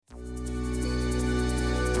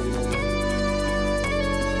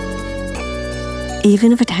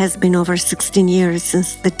Even if it has been over 16 years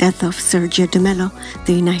since the death of Sergio de Mello,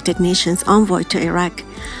 the United Nations envoy to Iraq,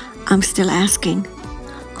 I'm still asking,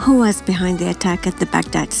 who was behind the attack at the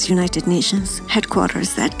Baghdad's United Nations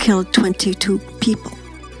headquarters that killed 22 people?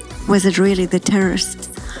 Was it really the terrorists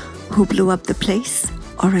who blew up the place,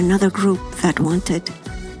 or another group that wanted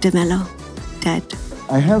de Mello dead?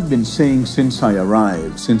 I have been saying since I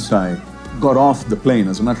arrived, since I got off the plane,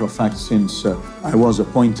 as a matter of fact, since I was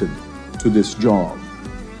appointed to this job,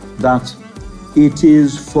 that it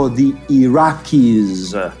is for the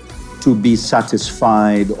Iraqis to be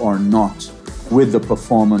satisfied or not with the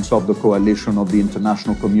performance of the coalition, of the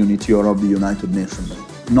international community, or of the United Nations,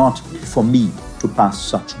 not for me to pass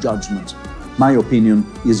such judgments. My opinion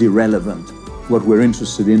is irrelevant. What we're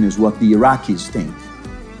interested in is what the Iraqis think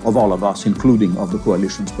of all of us, including of the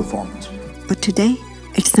coalition's performance. But today,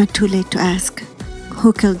 it's not too late to ask,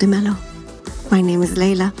 who killed de Mello? My name is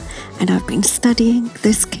Leila, and I've been studying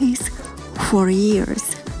this case for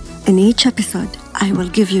years. In each episode, I will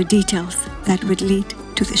give you details that would lead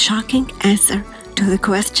to the shocking answer to the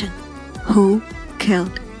question, who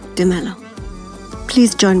killed de Mello?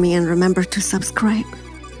 Please join me and remember to subscribe.